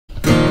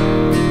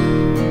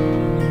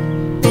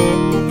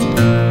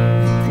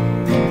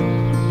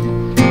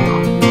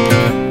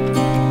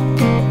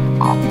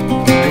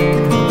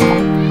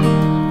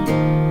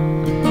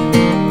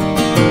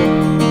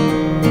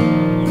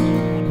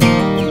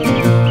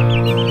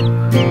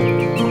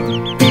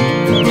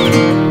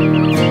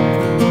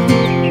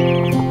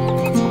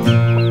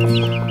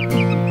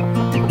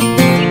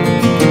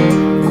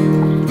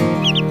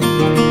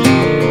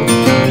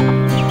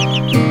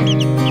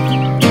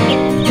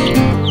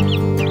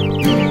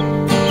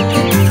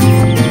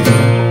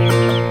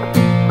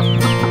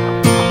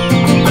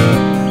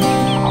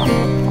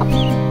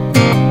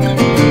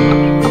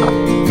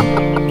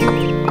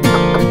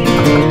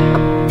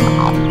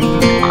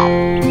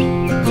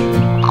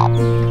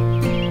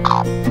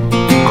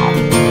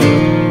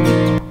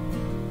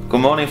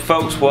Good morning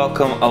folks,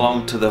 welcome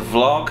along to the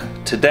vlog.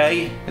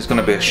 Today is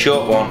going to be a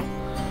short one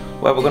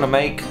where we're going to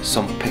make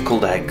some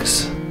pickled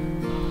eggs.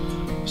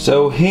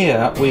 So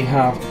here we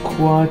have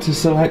quite a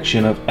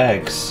selection of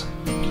eggs,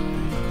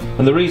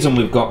 and the reason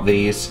we've got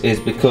these is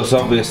because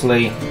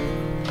obviously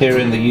here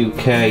in the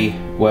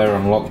UK we're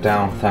on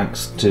lockdown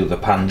thanks to the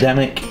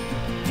pandemic,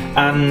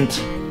 and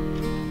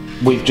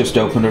we've just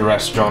opened a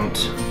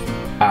restaurant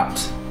at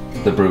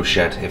the Brew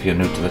Shed. If you're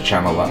new to the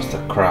channel, that's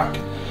the crack.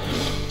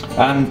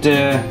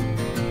 And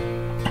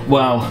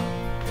well,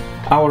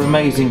 our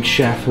amazing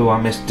chef, who I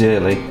miss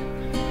dearly,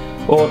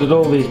 ordered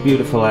all these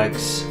beautiful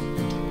eggs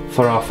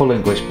for our full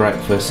English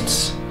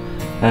breakfasts,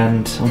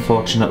 and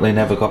unfortunately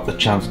never got the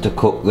chance to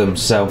cook them,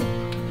 so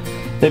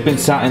they've been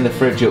sat in the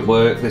fridge at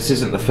work. This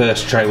isn't the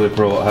first tray we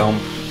brought home,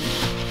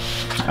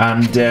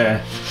 and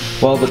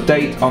well, the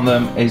date on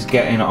them is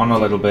getting on a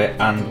little bit,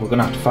 and we're going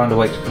to have to find a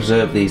way to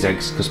preserve these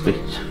eggs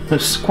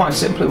because quite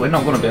simply we're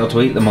not going to be able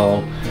to eat them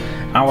all.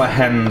 Our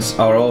hens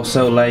are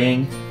also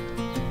laying,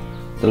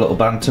 the little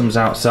bantams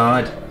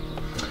outside,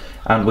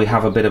 and we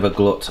have a bit of a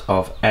glut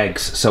of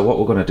eggs. So what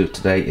we're going to do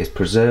today is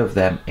preserve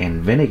them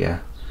in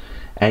vinegar,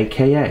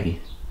 aka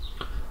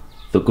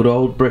the good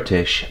old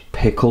British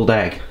pickled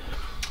egg.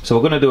 So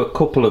we're going to do a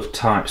couple of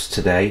types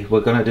today.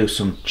 We're going to do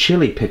some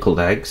chili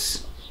pickled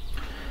eggs,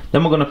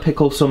 then we're going to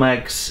pickle some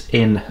eggs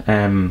in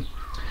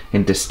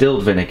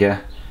distilled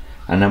vinegar,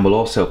 and then we'll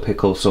also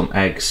pickle some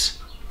eggs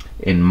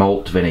in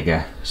malt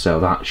vinegar, so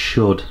that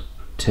should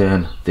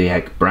turn the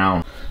egg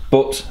brown.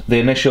 But the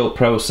initial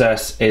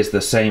process is the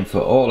same for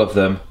all of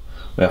them.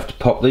 We have to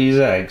pop these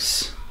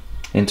eggs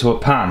into a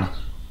pan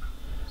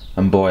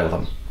and boil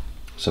them.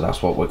 So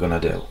that's what we're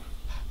going to do.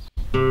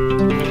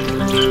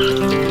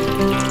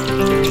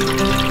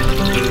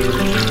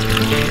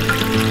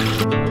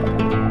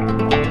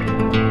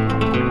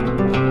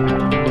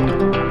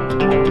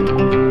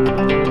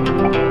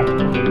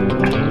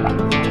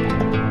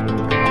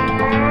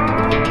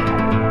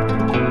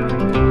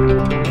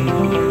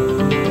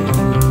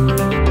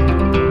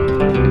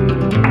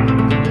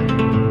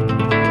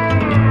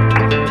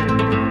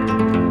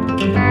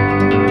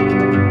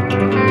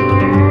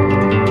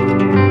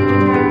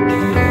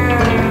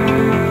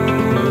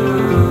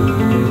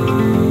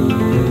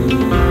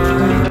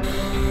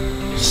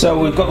 So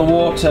we've got the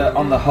water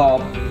on the hob.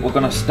 We're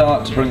going to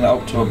start to bring that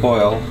up to a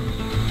boil,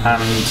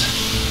 and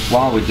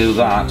while we do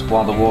that,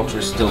 while the water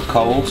is still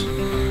cold,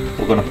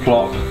 we're going to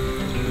plop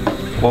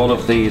all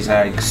of these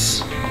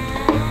eggs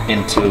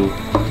into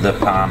the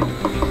pan,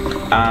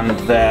 and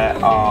there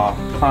are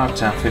 5,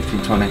 10,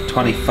 15, 20,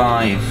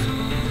 25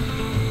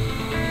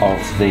 of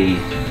the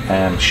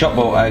shop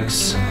bought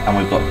eggs, and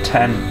we've got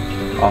 10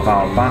 of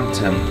our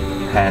bantam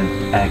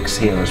hen eggs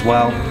here as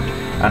well.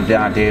 And the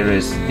idea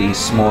is these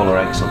smaller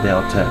eggs will be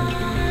able to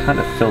kind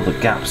of fill the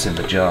gaps in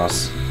the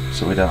jars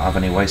so we don't have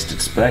any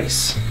wasted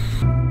space.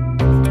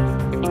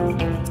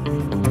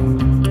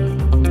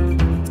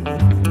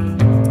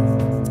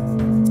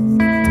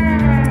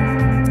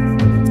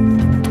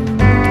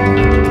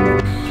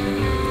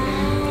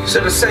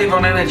 So to save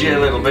on energy a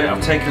little bit,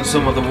 I've taken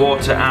some of the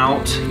water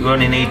out. You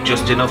only need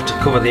just enough to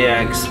cover the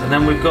eggs, and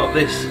then we've got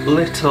this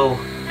little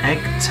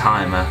egg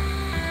timer,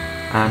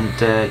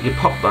 and you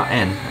pop that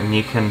in and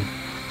you can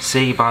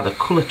see by the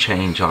colour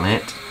change on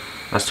it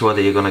as to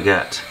whether you're going to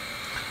get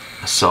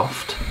a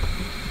soft,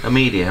 a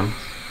medium,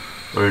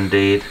 or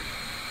indeed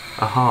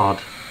a hard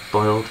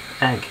boiled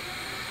egg.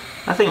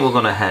 I think we're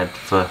going to head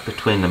for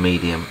between the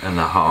medium and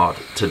the hard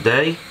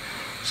today,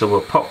 so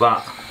we'll pop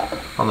that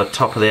on the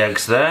top of the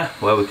eggs there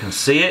where we can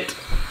see it,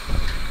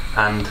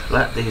 and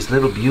let these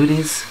little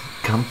beauties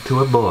come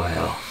to a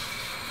boil.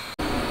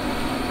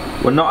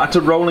 We're not at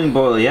a rolling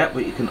boil yet,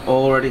 but you can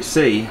already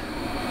see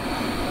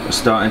we're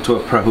starting to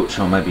approach,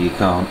 or maybe you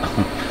can't,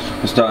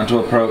 we're starting to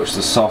approach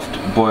the soft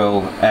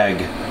boil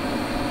egg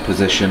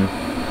position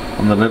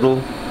on the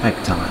little egg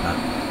timer.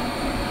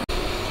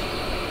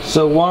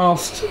 So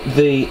whilst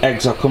the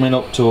eggs are coming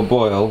up to a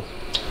boil,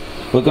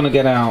 we're going to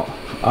get out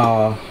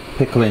our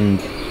pickling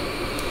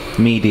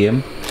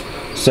medium.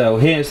 So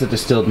here's the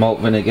distilled malt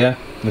vinegar.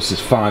 This is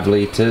 5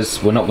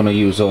 litres, we're not going to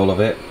use all of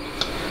it.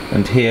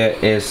 And here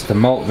is the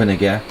malt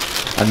vinegar,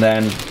 and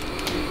then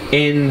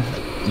in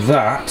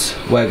that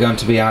we're going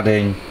to be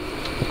adding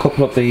a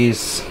couple of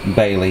these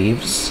bay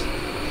leaves,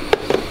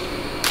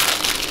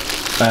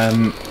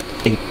 a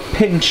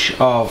pinch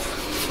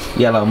of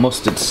yellow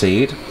mustard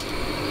seed,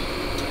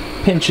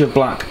 pinch of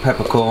black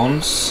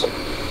peppercorns,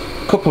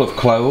 a couple of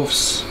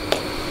cloves,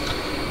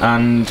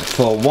 and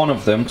for one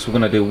of them, because we're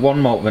going to do 1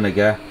 malt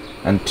vinegar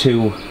and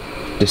 2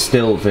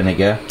 distilled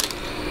vinegar,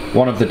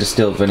 one of the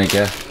distilled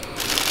vinegar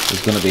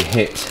is going to be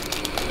hit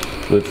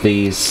with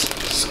these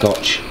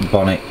Scotch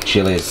bonnet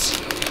chilies.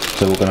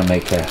 So we're going to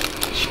make a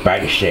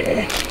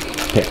spicy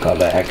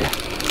pickled egg.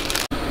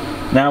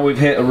 Now we've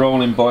hit a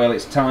rolling boil,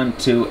 it's time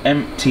to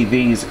empty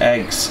these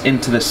eggs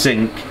into the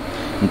sink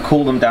and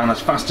cool them down as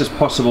fast as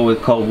possible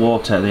with cold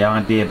water. The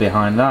idea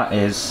behind that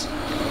is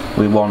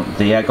we want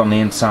the egg on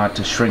the inside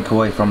to shrink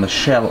away from the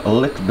shell a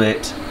little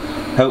bit,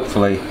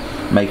 hopefully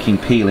making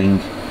peeling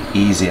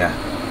easier.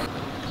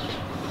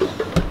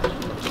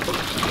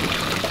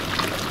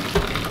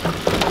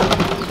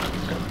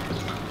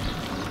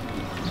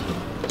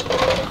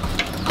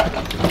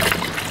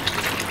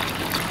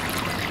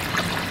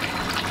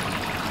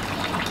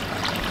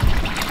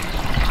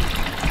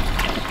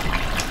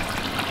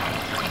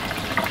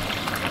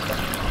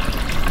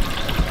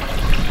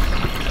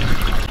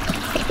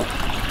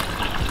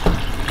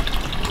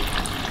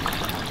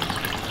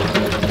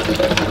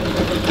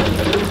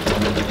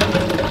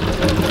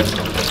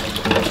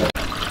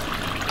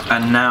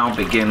 And now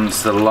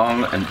begins the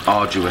long and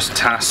arduous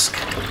task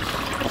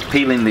of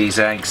peeling these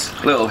eggs.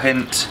 Little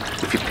hint,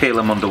 if you peel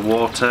them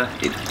underwater,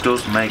 it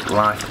does make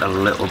life a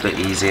little bit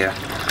easier,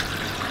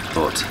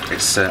 but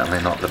it's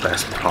certainly not the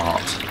best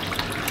part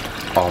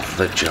of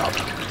the job.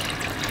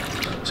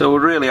 So we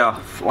really are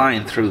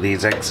flying through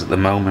these eggs at the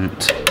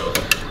moment,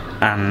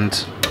 and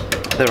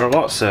there are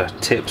lots of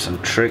tips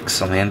and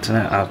tricks on the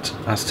internet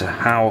as to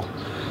how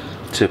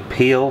to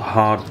peel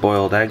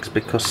hard-boiled eggs,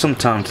 because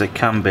sometimes they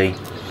can be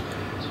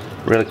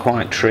really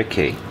quite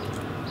tricky.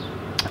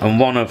 And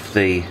one of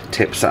the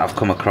tips that I've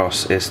come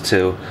across is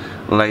to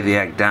lay the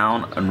egg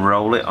down and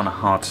roll it on a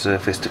hard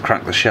surface to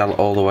crack the shell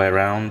all the way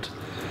around.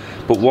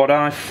 But what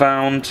I've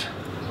found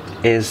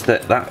is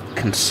that that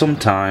can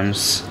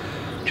sometimes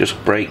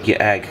just break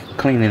your egg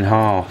clean in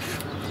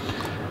half,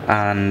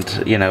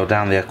 and you know,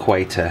 down the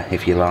equator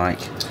if you like.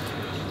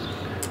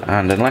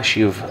 And unless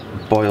you've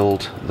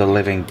boiled the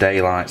living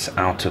daylights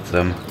out of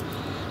them,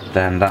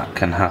 then that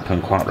can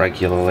happen quite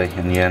regularly,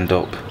 and you end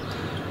up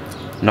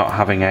not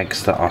having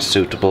eggs that are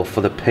suitable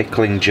for the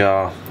pickling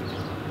jar.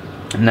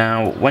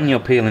 Now, when you're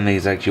peeling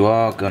these eggs, you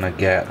are going to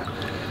get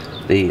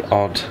the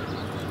odd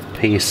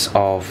piece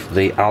of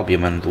the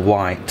albumin, the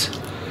white,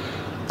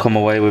 come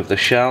away with the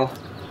shell.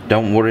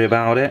 Don't worry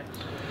about it.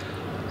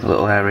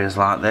 Little areas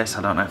like this,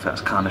 I don't know if that's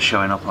kind of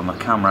showing up on the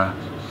camera,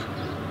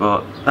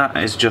 but that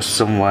is just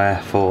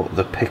somewhere for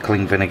the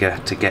pickling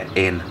vinegar to get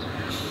in.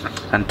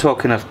 And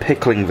talking of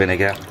pickling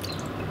vinegar,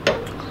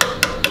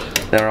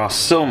 there are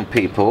some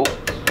people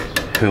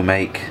who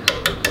make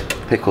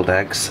pickled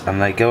eggs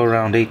and they go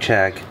around each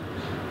egg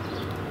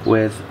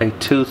with a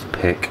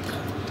toothpick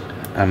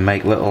and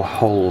make little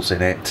holes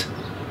in it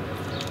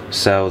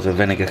so the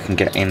vinegar can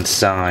get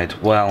inside.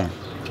 Well,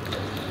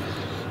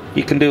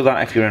 you can do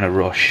that if you're in a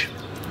rush,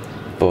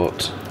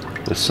 but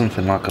with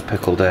something like a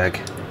pickled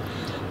egg,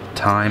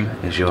 time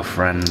is your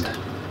friend,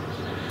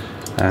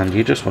 and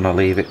you just want to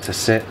leave it to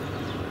sit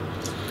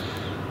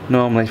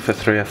normally for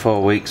 3 or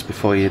 4 weeks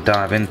before you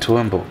dive into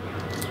them. But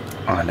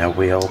I know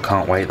we all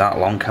can't wait that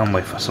long, can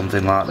we, for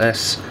something like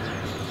this?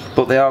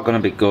 But they are going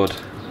to be good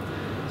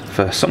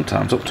for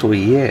sometimes up to a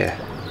year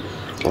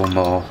or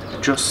more,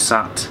 just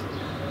sat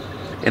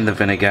in the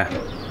vinegar.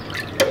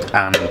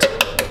 And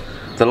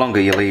the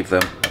longer you leave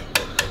them,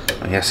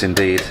 and yes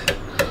indeed,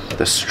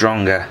 the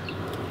stronger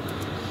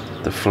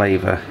the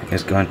flavour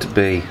is going to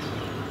be.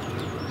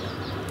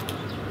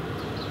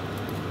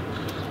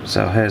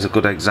 So here's a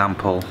good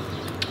example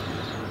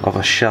of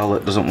a shell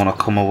that doesn't want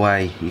to come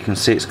away. You can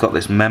see it's got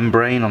this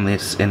membrane on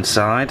this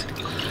inside,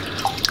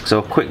 so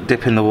a quick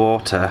dip in the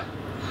water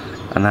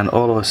and then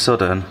all of a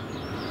sudden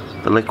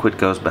the liquid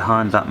goes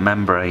behind that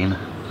membrane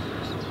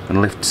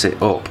and lifts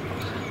it up,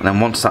 and then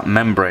once that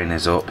membrane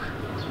is up,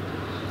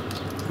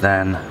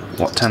 then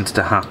what tends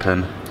to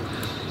happen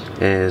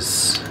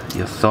is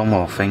your thumb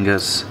or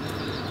fingers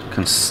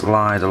can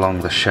slide along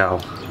the shell,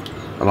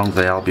 along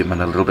the albumin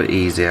a little bit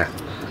easier,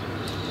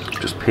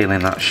 just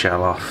peeling that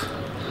shell off.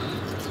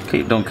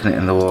 Keep dunking it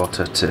in the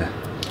water to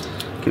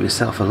give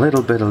yourself a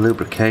little bit of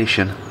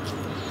lubrication.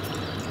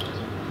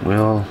 We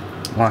all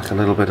like a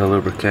little bit of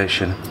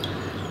lubrication.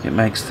 It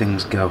makes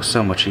things go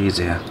so much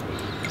easier.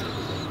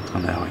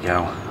 And there we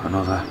go,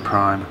 another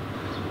prime,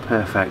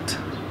 perfect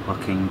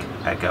looking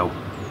eggo.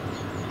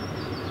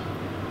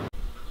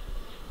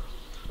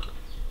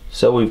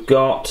 So we've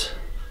got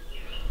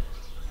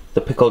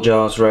the pickle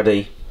jars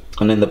ready,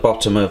 and in the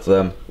bottom of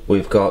them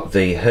we've got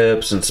the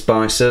herbs and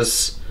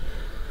spices,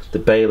 the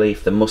bay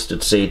leaf, the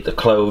mustard seed, the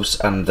cloves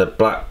and the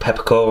black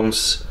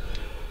peppercorns.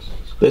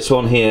 This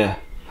one here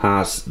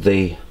has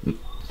the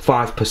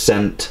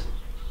 5%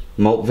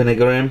 malt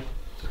vinegar in.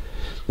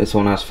 This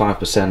one has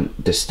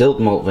 5% distilled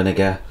malt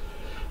vinegar,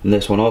 and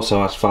this one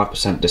also has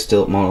 5%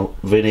 distilled malt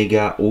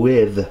vinegar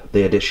with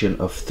the addition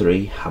of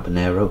 3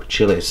 habanero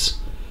chilies.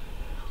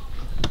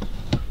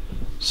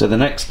 So the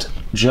next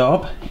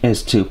job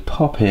is to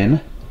pop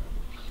in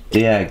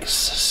the eggs.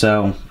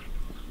 So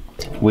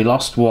we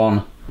lost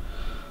one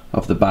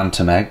of the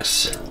bantam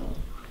eggs,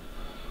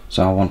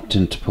 so I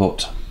wanted to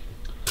put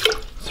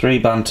 3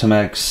 bantam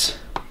eggs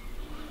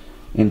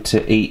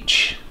into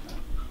each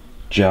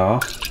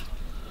jar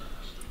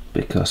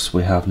because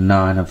we have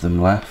 9 of them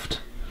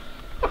left.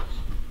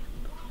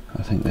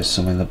 I think there's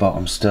some in the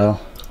bottom still.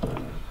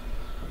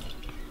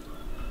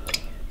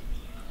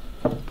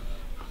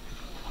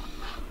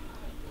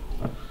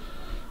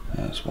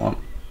 There's one.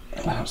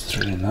 That's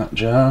 3 in that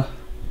jar.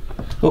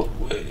 Oh,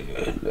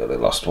 we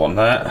lost one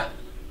there.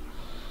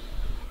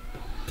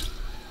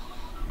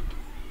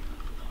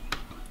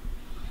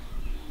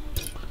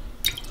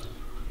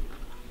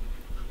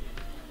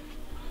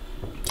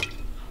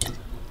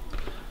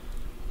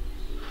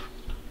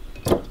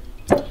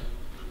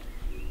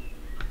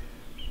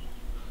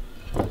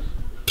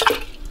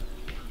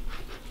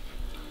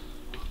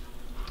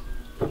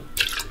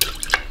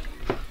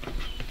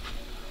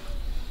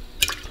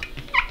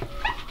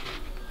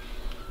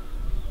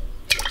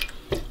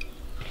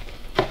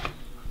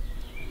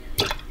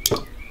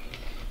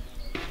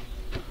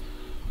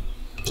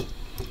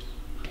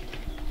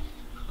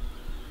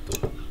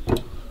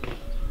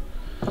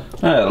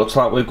 It looks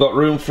like we've got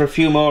room for a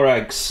few more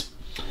eggs.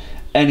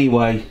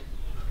 Anyway,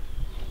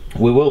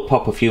 we will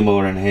pop a few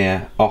more in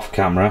here off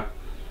camera,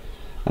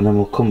 and then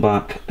we'll come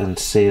back and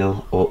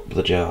seal up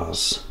the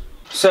jars.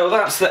 So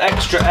that's the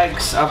extra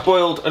eggs. I've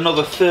boiled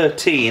another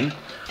 13,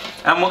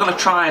 and we're going to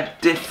try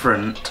a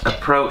different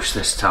approach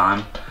this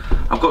time.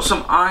 I've got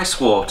some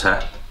ice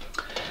water,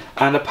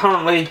 and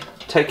apparently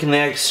taking the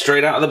eggs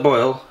straight out of the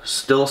boil,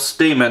 still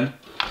steaming,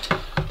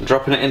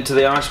 dropping it into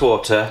the ice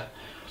water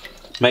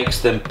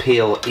makes them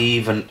peel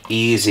even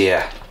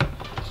easier.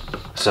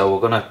 So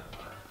we're going to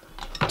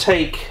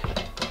take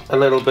a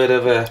little bit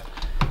of a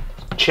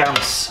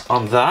chance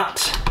on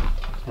that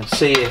and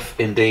see if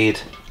indeed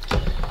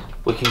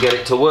we can get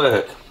it to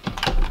work.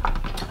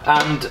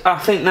 And I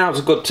think now's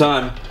a good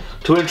time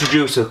to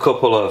introduce a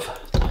couple of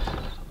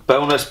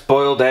bonus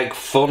boiled egg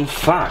fun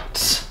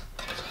facts.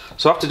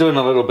 So after doing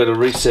a little bit of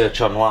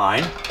research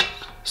online,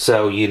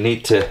 so you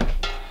need to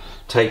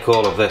take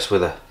all of this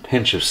with a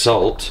pinch of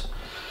salt,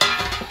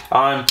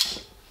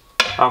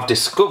 I've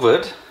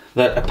discovered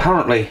that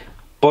apparently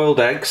boiled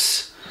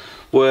eggs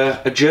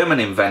were a German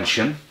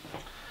invention,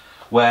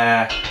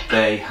 where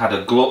they had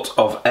a glut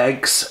of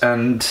eggs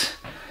and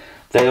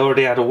they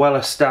already had a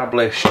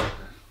well-established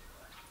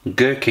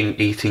gherkin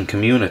eating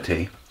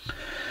community,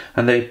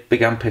 and they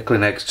began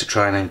pickling eggs to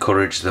try and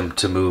encourage them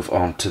to move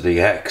on to the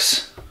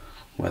eggs.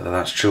 Whether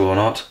that's true or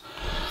not,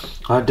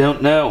 I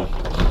don't know.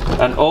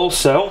 And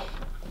also,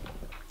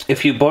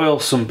 if you boil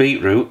some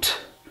beetroot,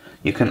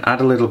 you can add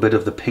a little bit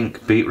of the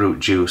pink beetroot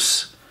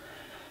juice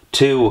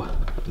to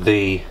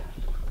the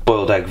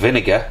boiled egg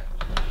vinegar,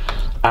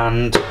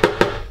 and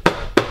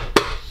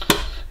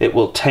it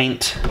will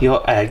taint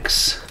your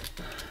eggs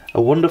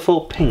a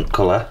wonderful pink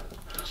colour.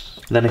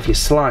 Then if you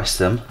slice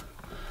them,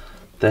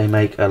 they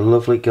make a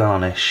lovely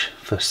garnish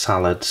for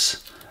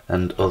salads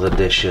and other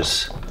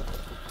dishes,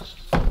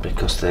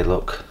 because they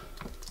look,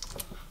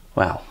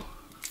 well,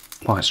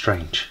 quite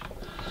strange.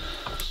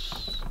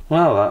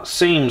 Well, that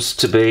seems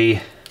to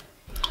be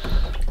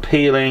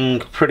peeling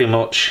pretty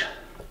much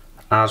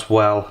as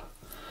well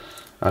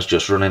as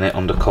just running it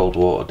under cold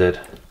water did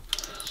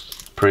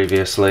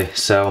previously,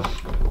 so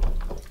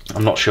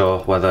I'm not sure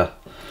whether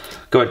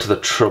going to the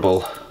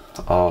trouble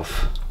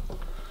of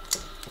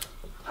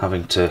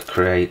having to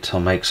create or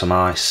make some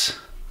ice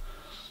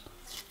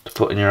to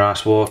put in your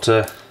ice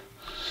water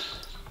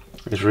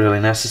is really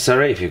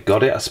necessary. If you've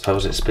got it, I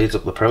suppose it speeds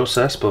up the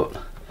process, but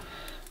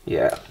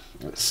yeah,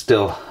 it's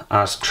still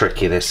as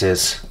tricky, this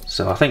is.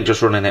 So I think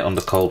just running it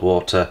under cold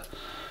water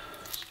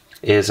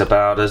is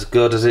about as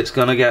good as it's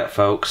gonna get,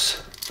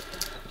 folks.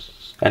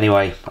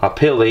 Anyway, I'll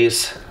peel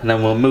these and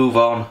then we'll move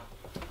on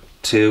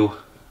to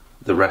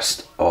the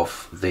rest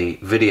of the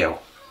video.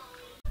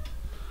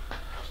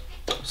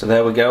 So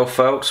there we go,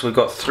 folks. We've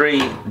got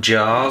 3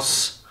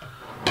 jars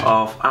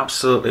of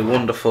absolutely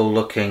wonderful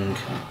looking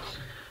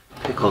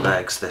pickled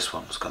eggs. This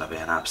one's going to be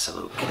an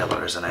absolute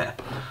killer, isn't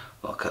it?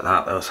 Look at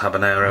that, those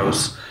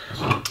habaneros.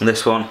 And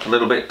this one a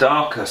little bit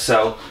darker,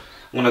 so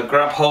I'm going to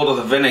grab hold of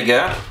the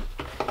vinegar.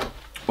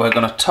 We're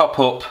going to top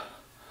up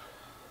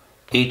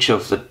each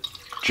of the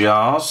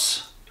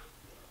jars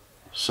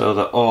so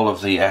that all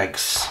of the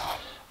eggs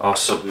are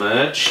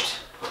submerged.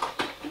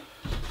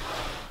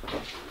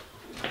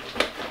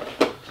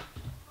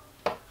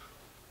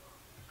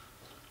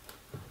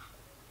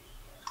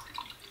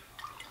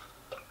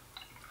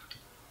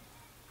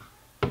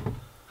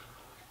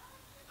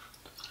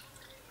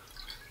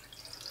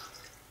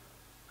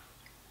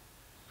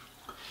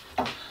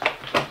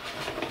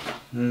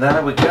 And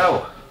there we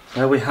go.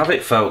 There we have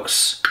it,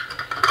 folks.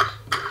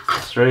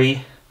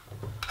 3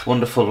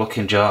 wonderful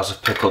looking jars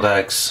of pickled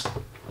eggs.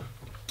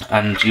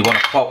 And you want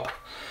to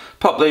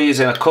pop these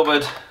in a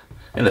cupboard,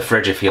 in the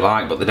fridge if you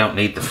like, but they don't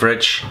need the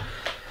fridge,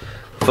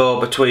 for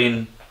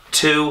between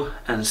 2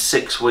 and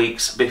 6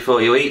 weeks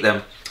before you eat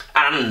them.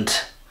 And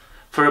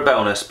for a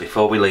bonus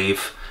before we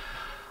leave,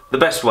 the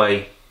best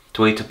way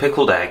to eat a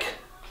pickled egg,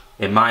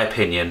 in my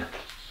opinion,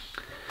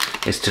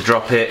 is to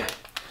drop it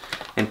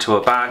into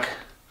a bag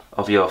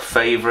of your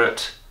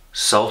favourite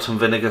salt and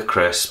vinegar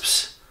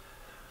crisps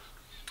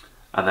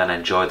and then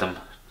enjoy them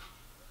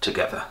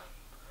together.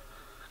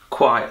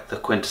 Quite the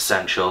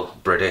quintessential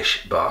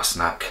British bar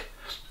snack.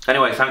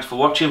 Anyway, thanks for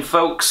watching,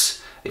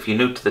 folks. If you're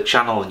new to the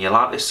channel and you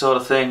like this sort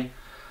of thing,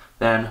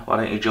 then why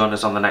don't you join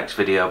us on the next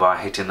video by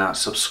hitting that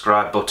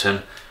subscribe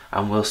button,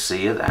 and we'll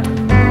see you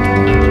then.